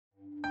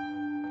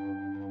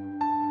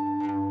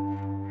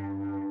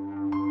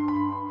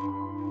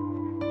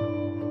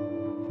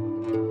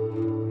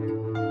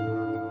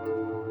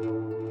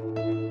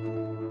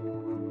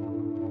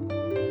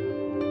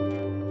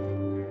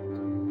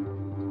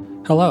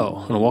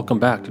Hello, and welcome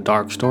back to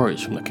Dark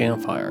Stories from the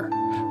Campfire.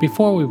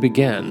 Before we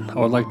begin, I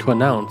would like to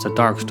announce that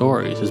Dark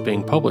Stories is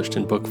being published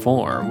in book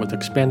form with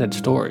expanded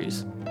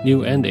stories,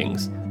 new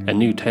endings, and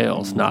new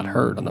tales not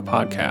heard on the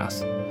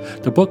podcast.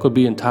 The book will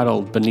be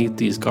entitled Beneath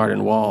These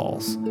Garden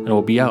Walls and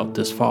will be out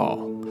this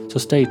fall, so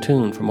stay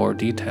tuned for more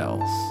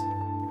details.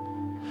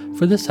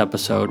 For this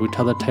episode, we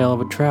tell the tale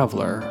of a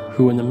traveler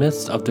who, in the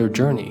midst of their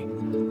journey,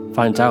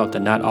 finds out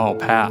that not all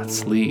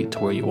paths lead to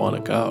where you want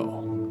to go.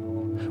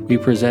 We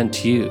present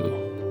to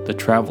you The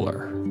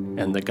Traveler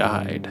and the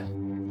Guide.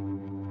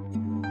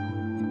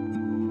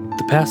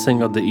 The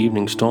passing of the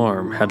evening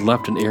storm had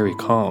left an eerie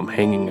calm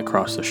hanging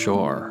across the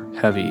shore,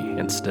 heavy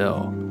and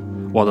still,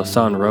 while the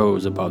sun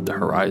rose above the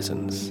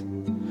horizons.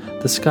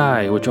 The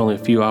sky, which only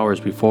a few hours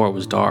before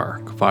was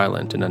dark,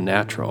 violent, and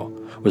unnatural,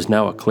 was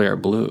now a clear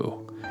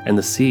blue, and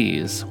the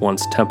seas,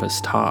 once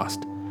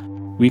tempest-tossed,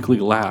 weakly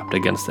lapped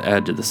against the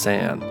edge of the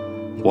sand,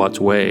 while its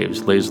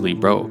waves lazily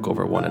broke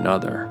over one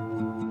another.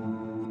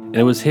 And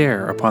it was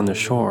here, upon the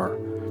shore,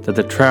 that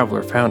the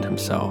traveler found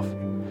himself,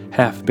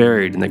 half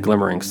buried in the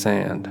glimmering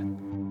sand.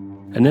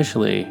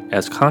 Initially,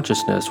 as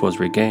consciousness was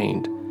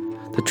regained,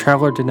 the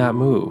traveler did not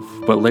move,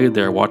 but lay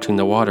there watching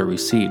the water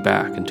recede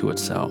back into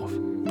itself,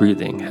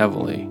 breathing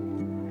heavily.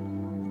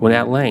 When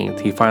at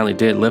length he finally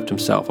did lift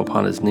himself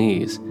upon his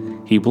knees,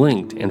 he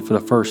blinked and for the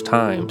first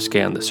time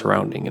scanned the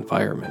surrounding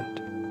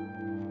environment.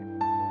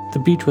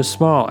 The beach was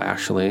small,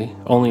 actually,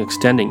 only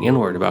extending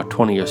inward about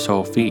 20 or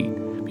so feet,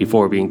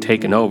 before being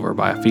taken over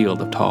by a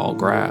field of tall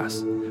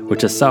grass,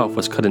 which itself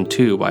was cut in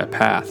two by a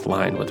path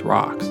lined with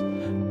rocks,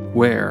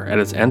 where, at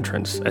its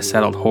entrance, a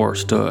saddled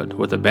horse stood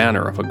with a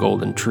banner of a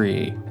golden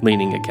tree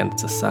leaning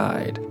against the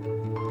side.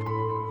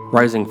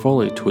 Rising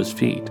fully to his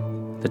feet,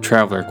 the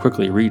traveler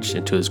quickly reached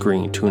into his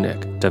green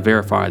tunic to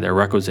verify their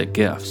requisite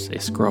gifts, a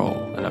scroll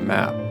and a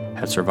map,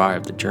 had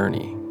survived the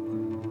journey.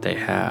 They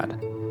had.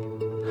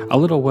 A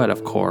little wet,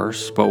 of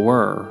course, but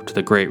were, to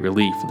the great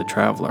relief of the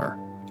traveler,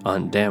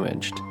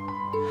 undamaged.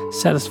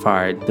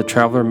 Satisfied, the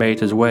traveler made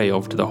his way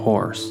over to the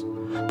horse,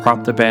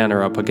 propped the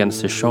banner up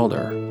against his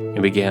shoulder,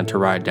 and began to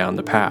ride down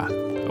the path,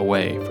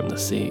 away from the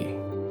sea.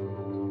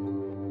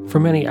 For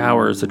many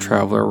hours the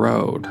traveler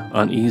rode,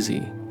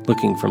 uneasy,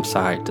 looking from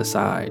side to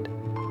side,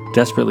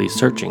 desperately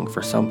searching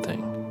for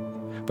something.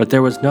 But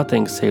there was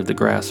nothing save the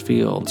grass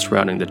field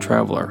surrounding the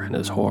traveler and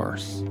his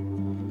horse.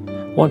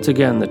 Once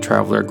again the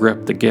traveler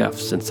gripped the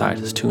gifts inside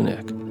his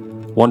tunic,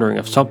 wondering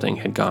if something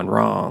had gone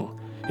wrong,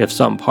 if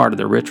some part of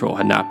the ritual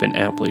had not been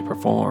amply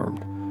performed,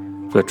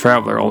 for the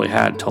traveler only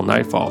had till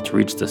nightfall to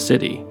reach the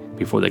city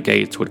before the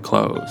gates would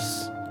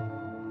close.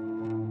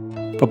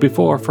 But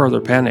before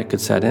further panic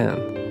could set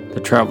in, the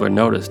traveler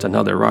noticed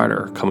another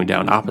rider coming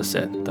down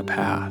opposite the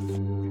path.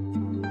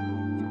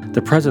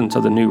 The presence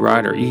of the new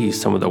rider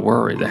eased some of the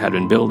worry that had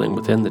been building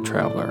within the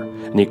traveler,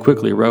 and he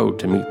quickly rode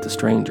to meet the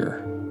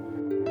stranger.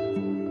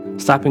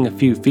 Stopping a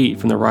few feet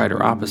from the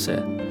rider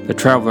opposite, the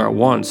traveler at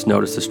once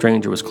noticed the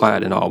stranger was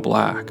clad in all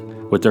black,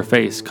 with their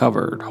face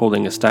covered,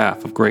 holding a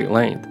staff of great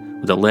length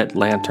with a lit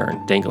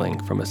lantern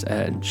dangling from its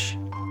edge.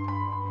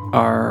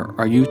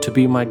 Are you to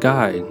be my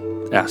guide?"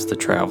 asked the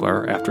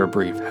traveler after a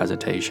brief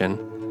hesitation.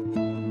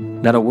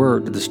 Not a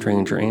word did the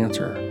stranger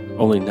answer,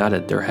 only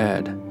nodded their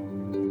head.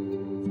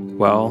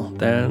 "Well,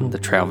 then," the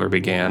traveler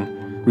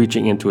began,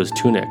 reaching into his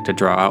tunic to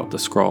draw out the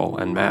scroll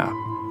and map,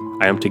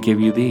 "I am to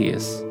give you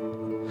these."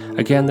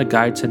 Again the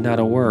guide said not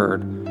a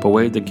word, but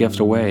waved the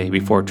gift away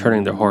before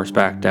turning their horse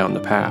back down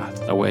the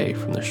path, away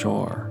from the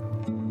shore.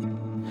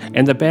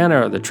 "And the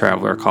banner," the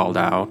traveler called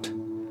out.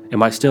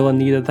 "Am I still in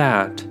need of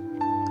that?"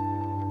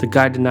 The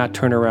guide did not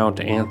turn around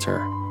to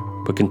answer,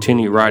 but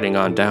continued riding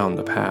on down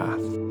the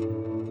path.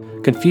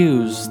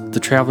 Confused,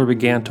 the traveler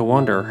began to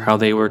wonder how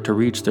they were to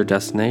reach their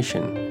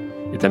destination,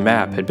 if the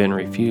map had been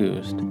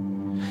refused.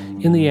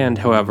 In the end,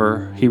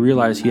 however, he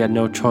realized he had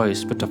no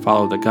choice but to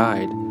follow the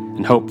guide,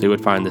 and hoped they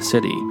would find the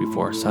city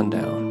before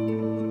sundown.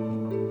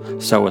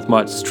 So with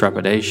much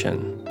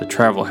trepidation, the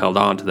traveler held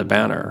on to the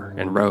banner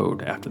and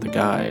rode after the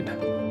guide.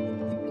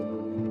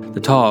 The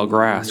tall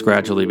grass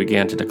gradually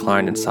began to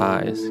decline in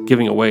size,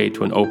 giving way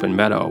to an open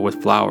meadow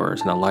with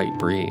flowers and a light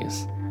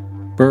breeze.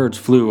 Birds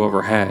flew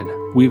overhead,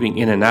 weaving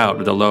in and out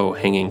of the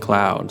low-hanging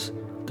clouds,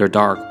 their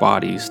dark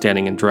bodies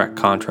standing in direct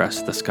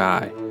contrast to the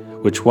sky,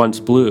 which once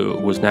blue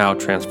was now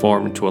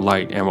transformed into a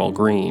light emerald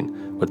green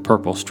with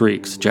purple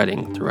streaks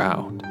jetting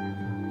throughout.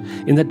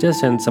 In the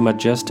distance, a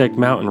majestic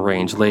mountain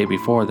range lay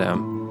before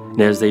them,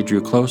 and as they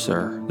drew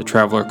closer, the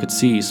traveler could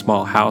see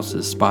small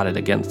houses spotted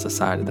against the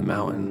side of the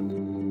mountain.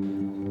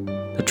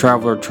 The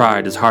traveler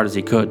tried as hard as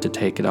he could to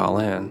take it all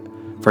in,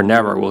 for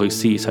never will he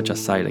see such a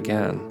sight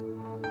again.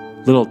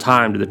 Little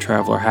time did the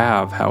traveler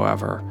have,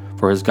 however,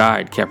 for his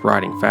guide kept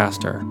riding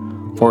faster,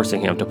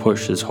 forcing him to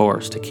push his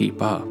horse to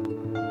keep up.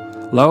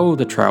 "Lo,"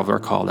 the traveler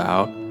called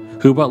out,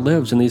 "who but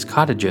lives in these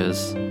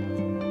cottages?"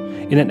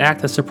 In an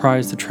act that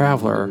surprised the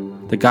traveler,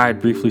 the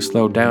guide briefly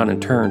slowed down and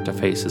turned to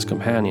face his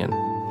companion.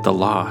 "The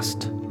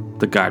lost,"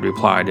 the guide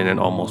replied in an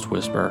almost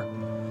whisper.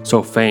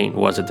 So faint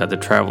was it that the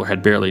traveler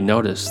had barely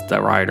noticed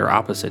the rider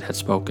opposite had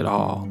spoke at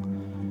all.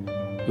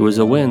 It was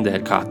the wind that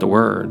had caught the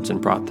words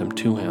and brought them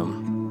to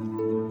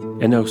him.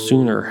 And no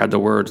sooner had the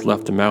words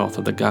left the mouth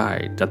of the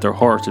guide that their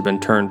horse had been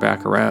turned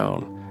back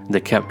around, and they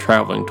kept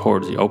traveling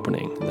towards the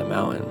opening in the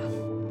mountain.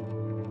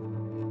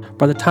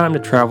 By the time the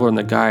traveler and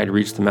the guide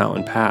reached the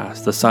mountain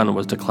pass, the sun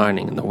was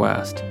declining in the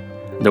west.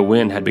 The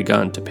wind had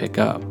begun to pick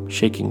up,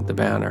 shaking the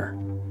banner.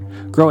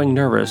 Growing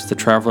nervous, the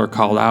traveler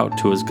called out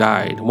to his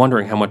guide,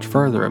 wondering how much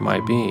further it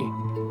might be.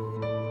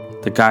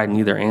 The guide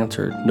neither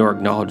answered nor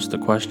acknowledged the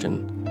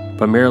question,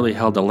 but merely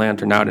held the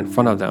lantern out in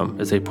front of them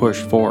as they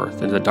pushed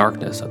forth into the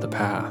darkness of the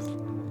path.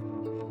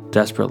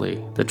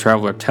 Desperately, the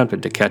traveler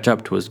attempted to catch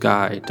up to his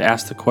guide to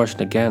ask the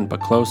question again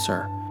but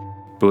closer,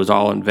 but it was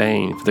all in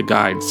vain, for the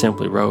guide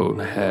simply rode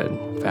ahead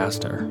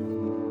faster.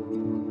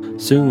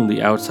 Soon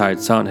the outside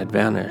sun had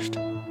vanished,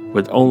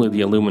 with only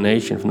the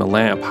illumination from the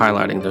lamp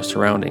highlighting their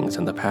surroundings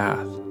and the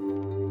path.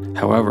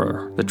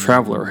 However, the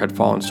traveler had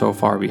fallen so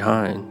far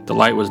behind, the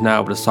light was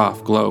now but a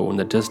soft glow in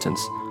the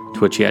distance to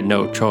which he had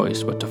no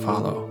choice but to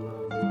follow.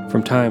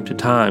 From time to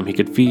time, he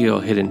could feel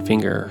hidden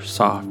fingers,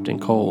 soft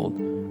and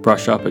cold,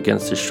 brush up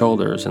against his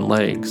shoulders and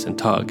legs and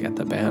tug at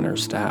the banner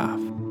staff.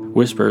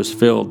 Whispers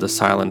filled the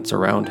silence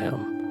around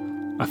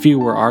him. A few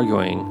were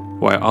arguing,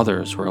 while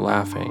others were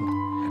laughing,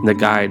 and the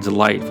guide's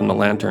light from the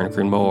lantern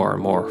grew more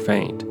and more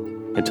faint,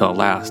 until at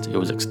last it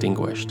was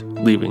extinguished,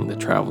 leaving the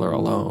traveler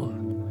alone.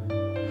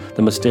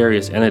 The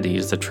mysterious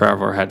entities the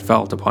traveler had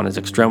felt upon his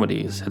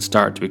extremities had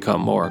started to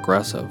become more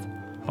aggressive,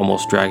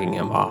 almost dragging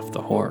him off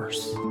the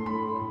horse.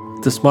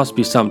 This must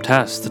be some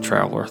test, the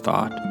traveler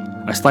thought,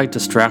 a slight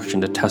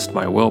distraction to test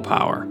my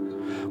willpower.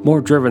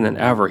 More driven than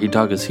ever, he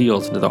dug his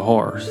heels into the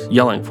horse,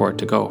 yelling for it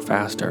to go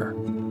faster.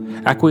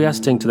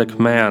 Acquiescing to the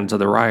commands of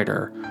the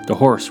rider, the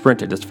horse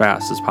sprinted as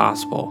fast as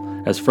possible,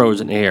 as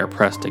frozen air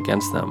pressed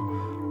against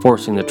them,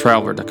 forcing the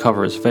traveler to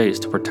cover his face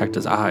to protect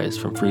his eyes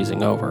from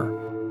freezing over.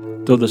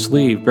 Though the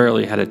sleeve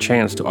barely had a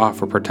chance to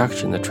offer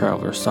protection, the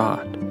traveler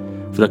sought,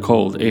 for the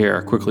cold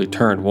air quickly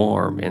turned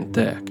warm and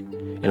thick,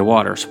 and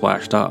water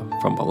splashed up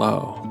from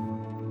below.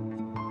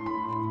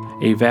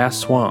 A vast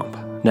swamp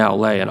now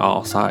lay on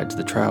all sides of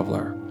the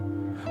traveler,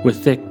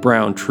 with thick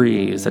brown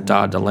trees that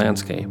dotted the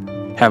landscape,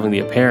 having the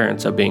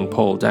appearance of being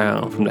pulled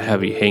down from the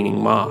heavy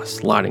hanging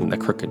moss lining the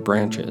crooked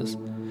branches,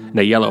 and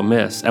a yellow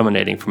mist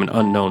emanating from an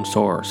unknown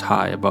source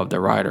high above the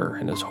rider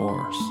and his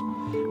horse,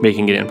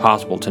 making it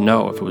impossible to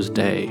know if it was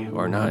day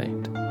or night.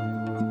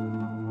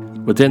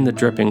 Within the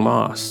dripping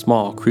moss,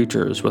 small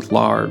creatures with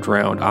large,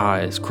 round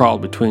eyes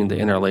crawled between the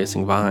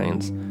interlacing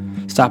vines,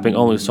 stopping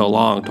only so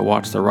long to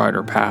watch the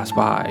rider pass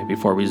by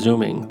before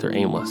resuming their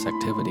aimless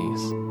activities.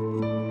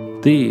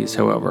 These,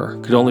 however,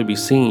 could only be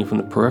seen from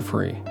the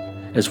periphery,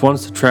 as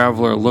once the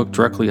traveler looked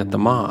directly at the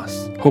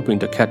moss, hoping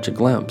to catch a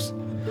glimpse,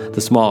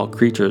 the small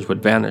creatures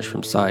would vanish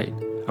from sight,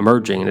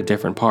 emerging in a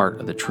different part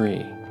of the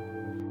tree.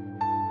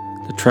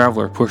 The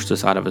traveler pushed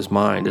this out of his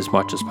mind as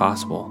much as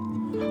possible,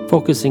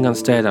 focusing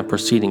instead on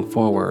proceeding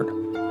forward,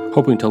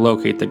 hoping to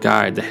locate the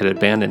guide that had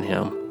abandoned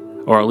him,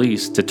 or at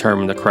least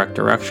determine the correct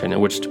direction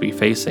in which to be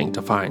facing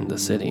to find the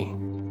city.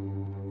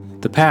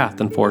 The path,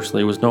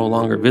 unfortunately, was no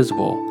longer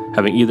visible,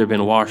 having either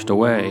been washed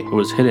away or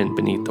was hidden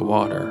beneath the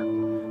water.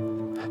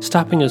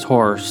 Stopping his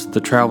horse,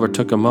 the traveler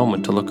took a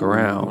moment to look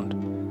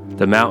around.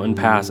 The mountain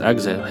pass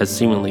exit had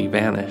seemingly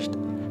vanished,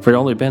 for it had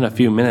only been a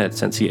few minutes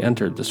since he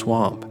entered the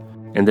swamp,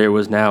 and there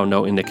was now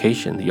no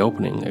indication the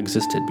opening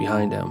existed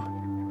behind him.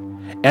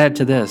 Added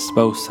to this,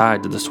 both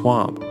sides of the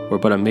swamp were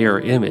but a mirror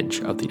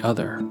image of the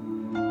other.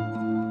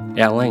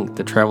 At length,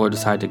 the traveler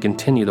decided to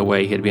continue the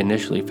way he had been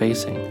initially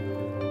facing,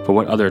 for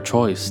what other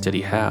choice did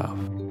he have?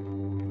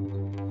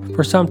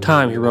 For some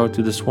time he rode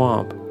through the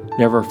swamp,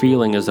 never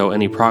feeling as though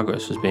any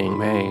progress was being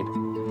made,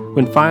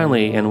 when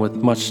finally, and with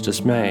much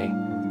dismay,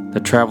 the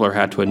traveler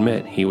had to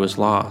admit he was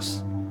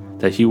lost,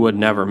 that he would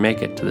never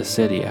make it to the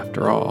city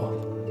after all.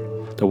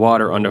 The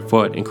water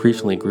underfoot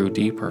increasingly grew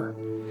deeper,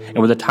 and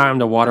by the time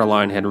the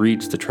waterline had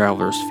reached the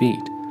traveler's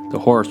feet, the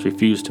horse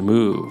refused to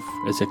move,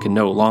 as it could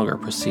no longer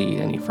proceed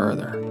any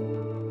further.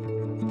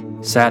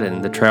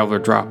 Saddened, the traveler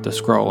dropped the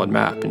scroll and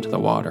map into the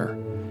water,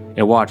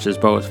 and watched as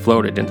both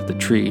floated into the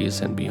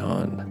trees and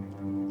beyond.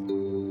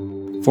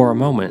 For a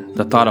moment,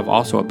 the thought of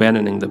also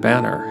abandoning the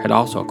banner had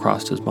also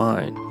crossed his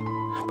mind,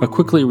 but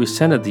quickly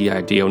resented the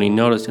idea when he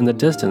noticed in the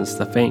distance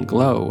the faint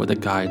glow of the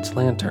guide's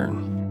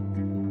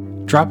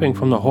lantern. Dropping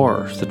from the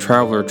horse, the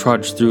traveler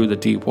trudged through the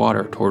deep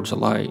water towards the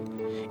light,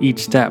 each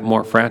step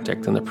more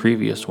frantic than the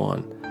previous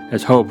one,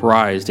 as hope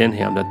rised in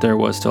him that there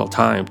was still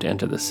time to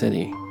enter the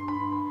city.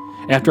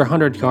 After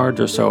 100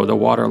 yards or so, the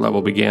water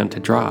level began to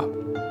drop,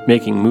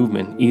 making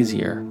movement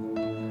easier,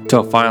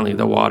 till finally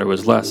the water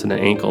was less than an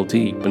ankle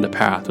deep and the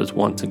path was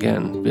once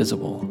again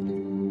visible.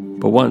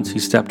 But once he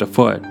stepped a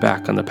foot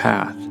back on the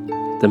path,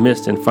 the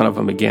mist in front of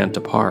him began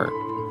to part,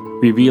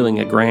 revealing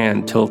a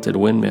grand tilted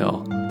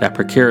windmill that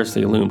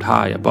precariously loomed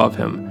high above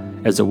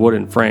him, as the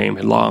wooden frame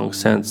had long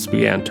since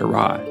began to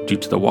rot due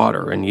to the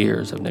water and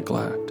years of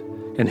neglect.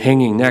 And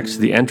hanging next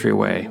to the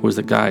entryway was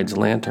the guide's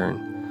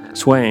lantern,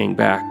 swaying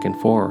back and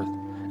forth,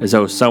 as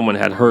though someone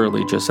had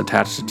hurriedly just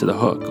attached it to the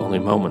hook only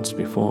moments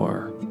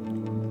before.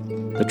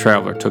 The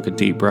traveler took a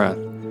deep breath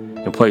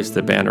and placed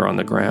the banner on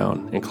the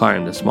ground and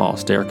climbed a small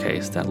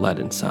staircase that led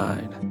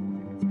inside.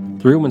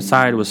 The room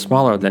inside was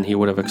smaller than he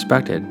would have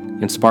expected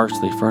and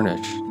sparsely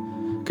furnished,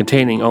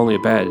 containing only a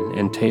bed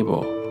and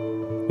table,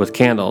 with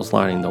candles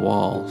lining the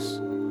walls.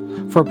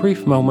 For a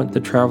brief moment, the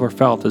traveler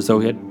felt as though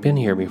he had been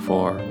here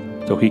before,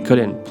 though he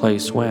couldn't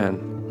place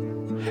when.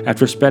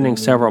 After spending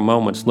several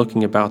moments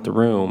looking about the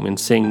room and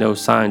seeing no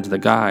signs of the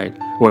guide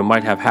or what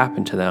might have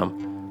happened to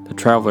them, the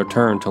traveler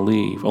turned to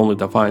leave, only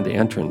to find the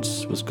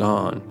entrance was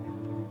gone.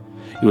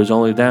 It was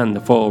only then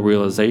the full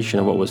realization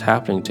of what was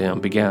happening to him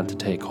began to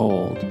take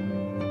hold.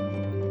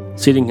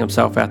 Seating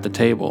himself at the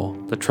table,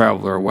 the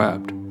traveler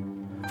wept,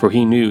 for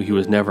he knew he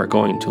was never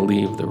going to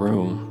leave the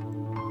room.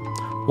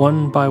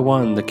 One by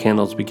one, the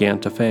candles began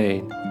to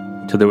fade,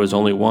 till there was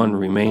only one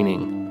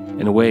remaining,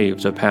 and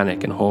waves of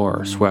panic and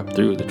horror swept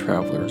through the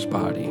traveler's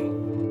body.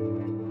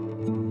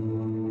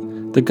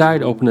 The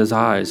guide opened his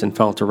eyes and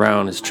felt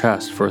around his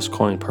chest for his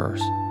coin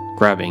purse,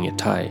 grabbing it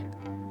tight.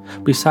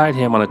 Beside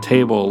him, on a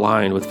table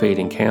lined with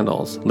fading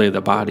candles, lay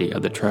the body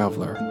of the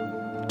traveler,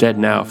 dead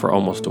now for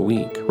almost a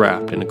week,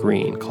 wrapped in a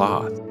green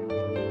cloth.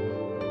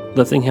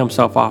 Lifting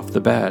himself off the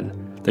bed,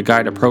 the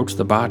guide approached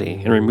the body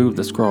and removed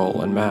the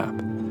scroll and map,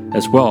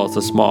 as well as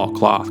the small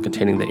cloth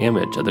containing the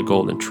image of the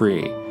golden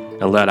tree,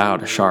 and let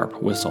out a sharp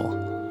whistle.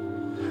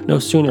 No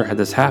sooner had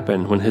this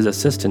happened when his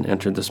assistant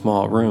entered the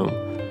small room,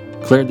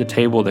 cleared the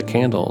table of the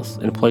candles,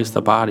 and placed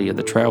the body of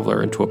the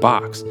traveler into a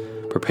box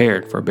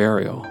prepared for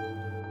burial.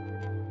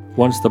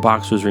 Once the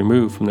box was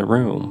removed from the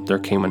room, there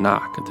came a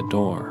knock at the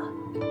door.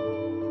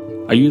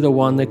 "Are you the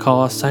one they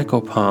call a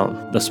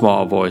psychopomp?" the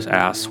small voice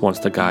asked once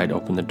the guide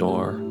opened the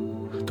door.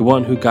 "The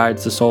one who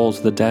guides the souls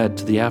of the dead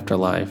to the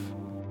afterlife?"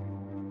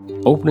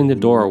 Opening the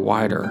door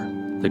wider,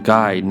 the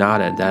guide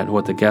nodded that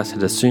what the guest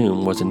had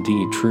assumed was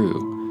indeed true,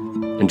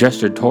 and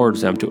gestured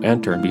towards them to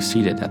enter and be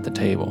seated at the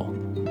table.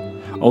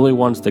 Only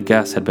once the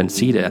guest had been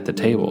seated at the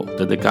table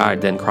did the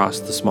guide then cross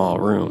the small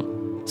room,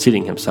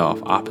 seating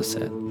himself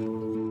opposite.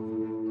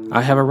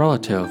 "I have a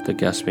relative," the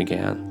guest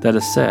began, "that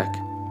is sick,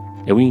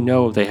 and we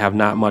know they have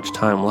not much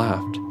time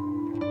left.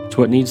 It's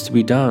what needs to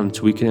be done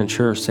so we can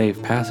ensure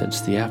safe passage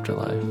to the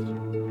afterlife."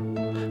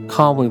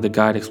 Calmly, the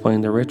guide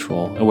explained the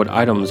ritual and what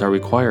items are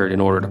required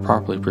in order to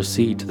properly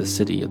proceed to the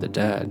city of the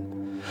dead,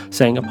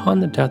 saying, "Upon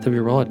the death of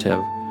your relative,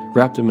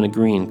 wrap them in a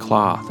green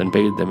cloth and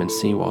bathe them in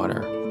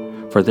seawater,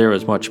 for there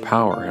is much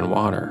power in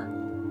water.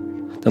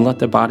 Then let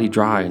the body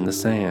dry in the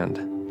sand.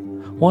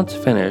 Once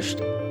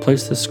finished,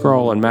 place the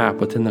scroll and map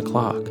within the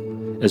cloth,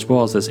 as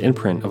well as this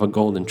imprint of a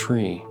golden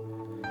tree.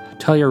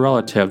 Tell your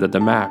relative that the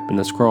map and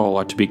the scroll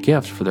are to be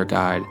gifts for their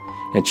guide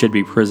and should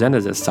be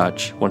presented as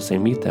such once they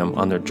meet them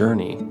on their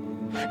journey.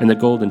 And the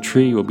golden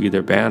tree will be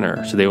their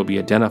banner, so they will be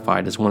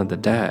identified as one of the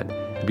dead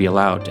and be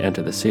allowed to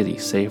enter the city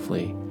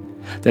safely.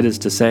 That is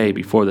to say,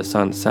 before the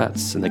sun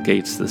sets and the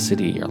gates of the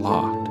city are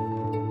locked.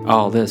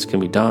 All this can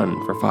be done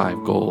for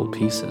 5 gold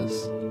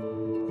pieces."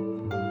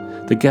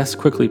 The guests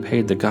quickly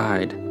paid the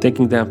guide,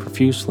 thanking them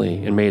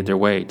profusely, and made their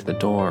way to the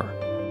door.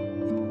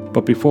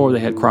 But before they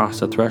had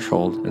crossed the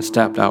threshold and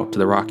stepped out to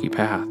the rocky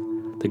path,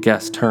 the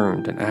guest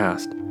turned and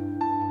asked,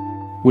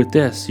 "With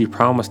this, you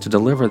promise to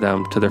deliver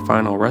them to their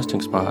final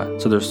resting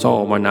spot so their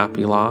soul might not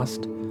be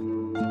lost?"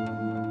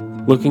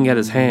 Looking at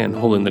his hand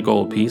holding the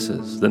gold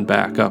pieces, then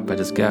back up at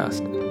his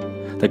guest,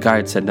 the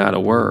guide said not a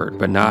word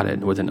but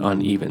nodded with an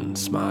uneven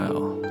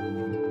smile.